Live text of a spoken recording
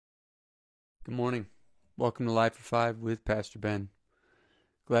Good morning. Welcome to Life for Five with Pastor Ben.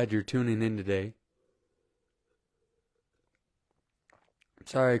 Glad you're tuning in today.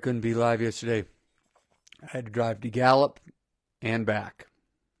 Sorry I couldn't be live yesterday. I had to drive to Gallup and back.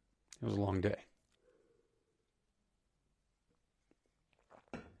 It was a long day.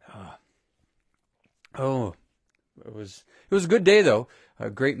 It was a good day though. A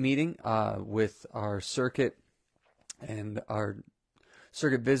great meeting with our circuit and our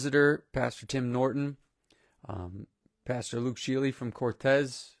circuit visitor, Pastor Tim Norton, Pastor Luke Shealy from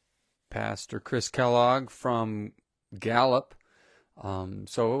Cortez, Pastor Chris Kellogg from Gallup.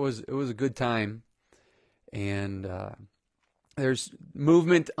 So it was a good time, and there's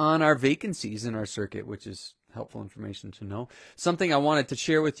movement on our vacancies in our circuit, which is helpful information to know. Something I wanted to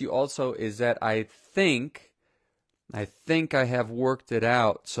share with you also is that I think I have worked it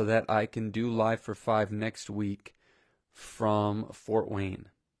out so that I can do Live for Five next week from Fort Wayne.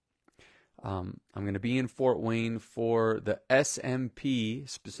 I'm going to be in Fort Wayne for the SMP,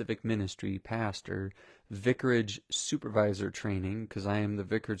 Specific Ministry Pastor, Vicarage Supervisor training, because I am the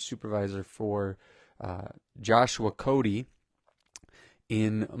Vicarage Supervisor for Joshua Cody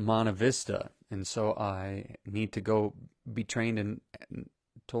in Monte Vista. And so I need to go be trained and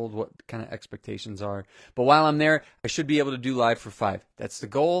told what kind of expectations are. But while I'm there, I should be able to do Live for Five. That's the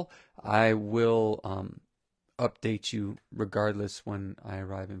goal. I will update you regardless when I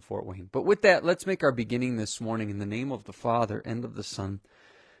arrive in Fort Wayne. But with that, let's make our beginning this morning in the name of the Father, and of the Son,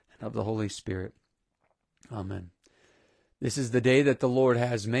 and of the Holy Spirit. Amen. This is the day that the Lord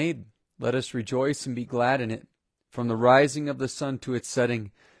has made. Let us rejoice and be glad in it. From the rising of the sun to its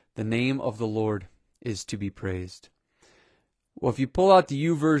setting, the name of the Lord is to be praised. Well, if you pull out the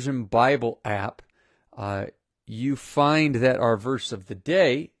YouVersion Bible app, you find that our verse of the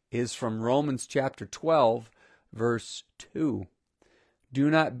day is from Romans chapter 12, verse 2. Do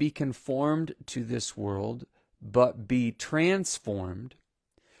not be conformed to this world, but be transformed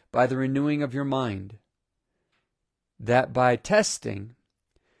by the renewing of your mind, that by testing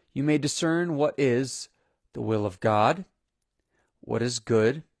you may discern what is the will of God, what is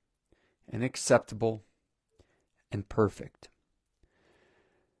good and acceptable and perfect.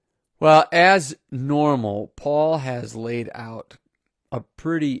 Well, as normal, Paul has laid out a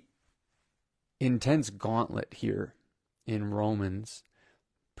pretty intense gauntlet here in Romans,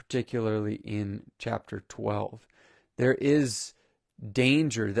 particularly in chapter 12. There is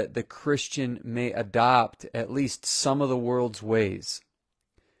danger that the Christian may adopt at least some of the world's ways,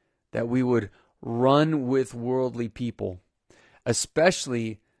 that we would run with worldly people,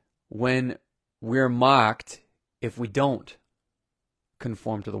 especially when we're mocked if we don't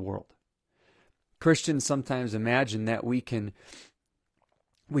conform to the world. Christians sometimes imagine that we can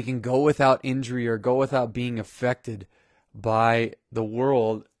go without injury or go without being affected by the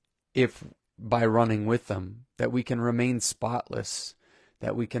world if by running with them, that we can remain spotless,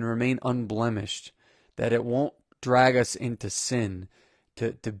 that we can remain unblemished, that it won't drag us into sin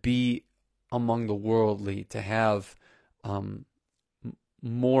to be among the worldly, to have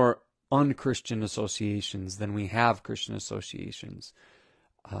more unchristian associations than we have Christian associations.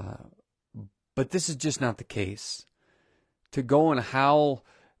 But this is just not the case. To go and howl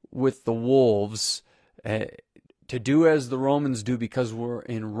with the wolves, to do as the Romans do because we're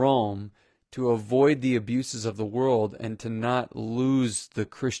in Rome, to avoid the abuses of the world and to not lose the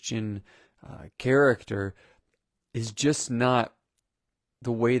Christian character is just not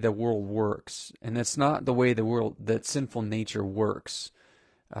the way the world works. And it's not the way that sinful nature works.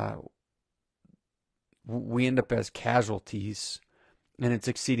 We end up as casualties, and it's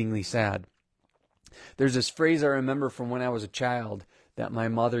exceedingly sad. There's this phrase I remember from when I was a child that my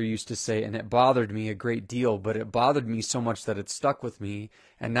mother used to say, and it bothered me a great deal, but it bothered me so much that it stuck with me,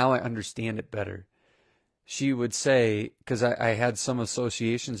 and now I understand it better. She would say, because I had some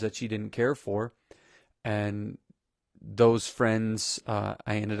associations that she didn't care for, and those friends I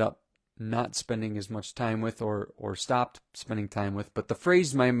ended up not spending as much time with or stopped spending time with, but the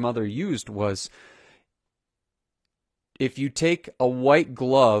phrase my mother used was, if you take a white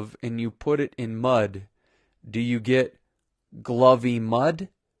glove and you put it in mud, do you get glovey mud?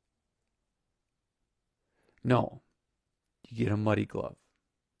 No, you get a muddy glove.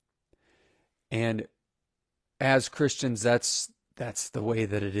 And as Christians, that's the way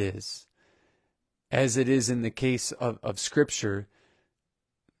that it is. As it is in the case of Scripture,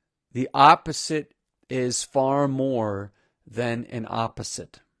 the opposite is far more than an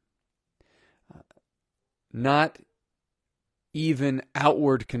opposite. Not even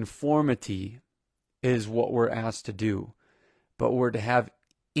outward conformity is what we're asked to do, but we're to have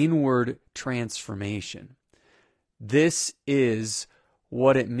inward transformation. This is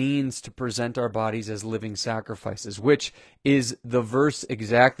what it means to present our bodies as living sacrifices, which is the verse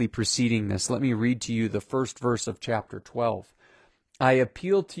exactly preceding this. Let me read to you the first verse of chapter 12. I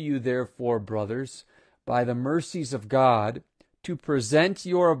appeal to you, therefore, brothers, by the mercies of God, to present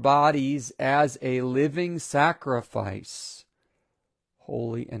your bodies as a living sacrifice,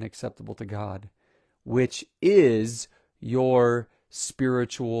 holy and acceptable to God, which is your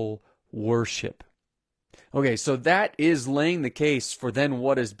spiritual worship. Okay, so that is laying the case for then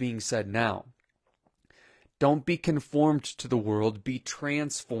what is being said now. Don't be conformed to the world, be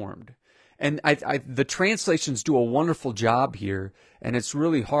transformed. And the translations do a wonderful job here, and it's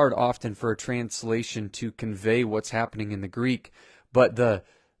really hard often for a translation to convey what's happening in the Greek. But the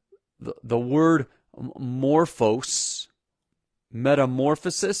word morphos,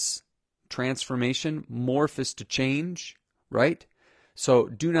 metamorphosis, transformation, morph is to change, right? So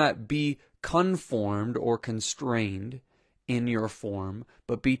do not be conformed or constrained in your form,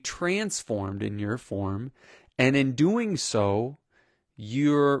 but be transformed in your form. And in doing so,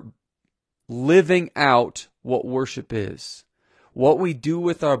 you're living out what worship is. What we do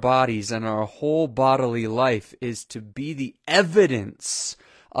with our bodies and our whole bodily life is to be the evidence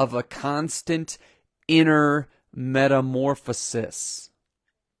of a constant inner metamorphosis.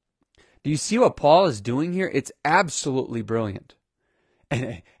 Do you see what Paul is doing here? It's absolutely brilliant.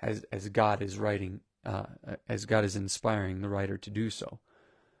 And as God is writing, as God is inspiring the writer to do so.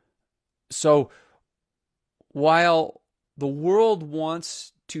 So, while the world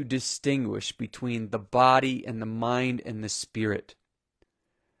wants to distinguish between the body and the mind and the spirit,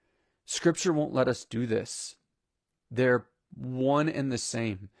 Scripture won't let us do this. They're one and the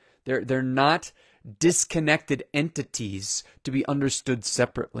same. They're not disconnected entities to be understood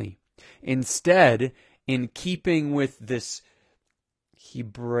separately. Instead, in keeping with this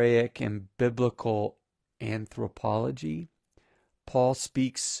Hebraic and biblical anthropology, Paul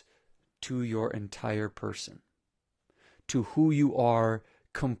speaks to your entire person, to who you are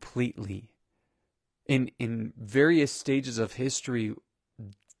completely. In various stages of history,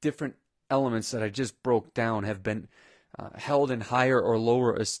 different elements that I just broke down have been held in higher or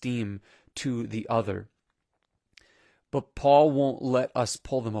lower esteem to the other. But Paul won't let us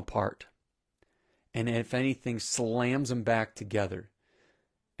pull them apart. And if anything, slams them back together.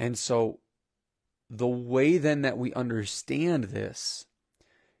 And so the way then that we understand this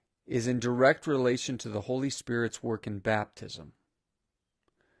is in direct relation to the Holy Spirit's work in baptism,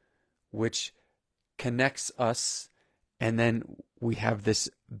 which connects us, and then we have this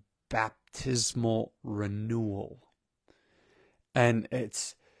baptismal renewal. And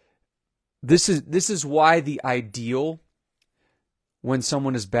this is why the ideal when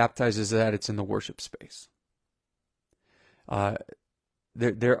someone is baptized is that it's in the worship space.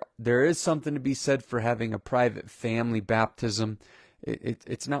 There is something to be said for having a private family baptism.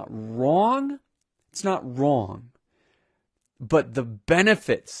 It's not wrong. It's not wrong. But the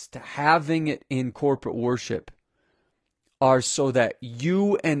benefits to having it in corporate worship are so that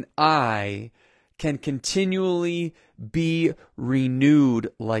you and I can continually be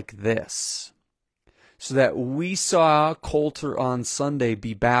renewed like this. So that we saw Coulter on Sunday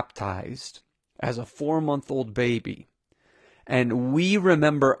be baptized as a 4-month-old baby. And we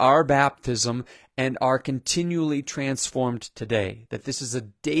remember our baptism and are continually transformed today. That this is a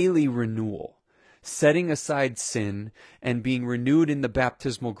daily renewal. Setting aside sin and being renewed in the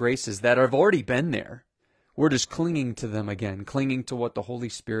baptismal graces that have already been there. We're just clinging to them again, clinging to what the Holy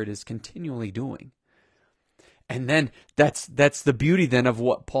Spirit is continually doing. And then that's the beauty then of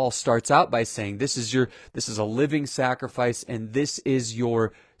what Paul starts out by saying. This is a living sacrifice, and this is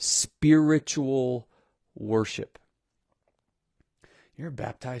your spiritual worship. You're a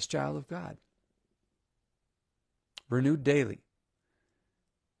baptized child of God. Renewed daily.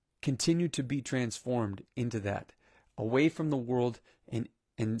 Continue to be transformed into that, away from the world,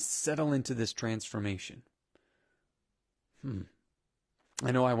 and settle into this transformation.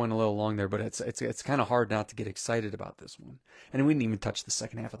 I know I went a little long there, but it's kind of hard not to get excited about this one. And we didn't even touch the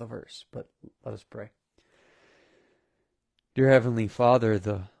second half of the verse, but let us pray. Dear Heavenly Father,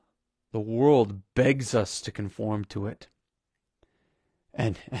 the world begs us to conform to it.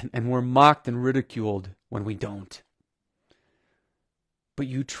 And we're mocked and ridiculed when we don't. But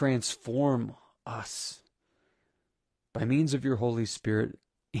you transform us by means of your Holy Spirit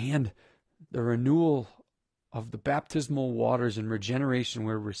and the renewal of the baptismal waters and regeneration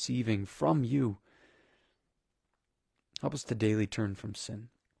we're receiving from you. Help us to daily turn from sin,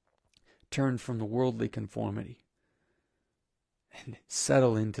 turn from the worldly conformity, and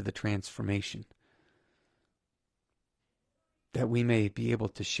settle into the transformation, that we may be able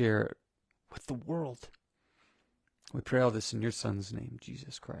to share with the world We pray all this in your Son's name,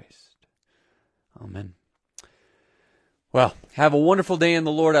 Jesus Christ. Amen. Well, have a wonderful day in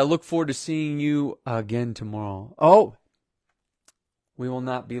the Lord. I look forward to seeing you again tomorrow. Oh, we will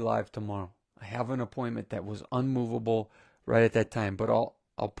not be live tomorrow. I have an appointment that was unmovable right at that time, but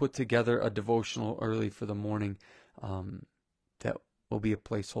I'll put together a devotional early for the morning that will be a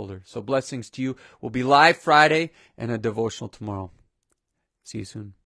placeholder. So blessings to you. We'll be live Friday and a devotional tomorrow. See you soon.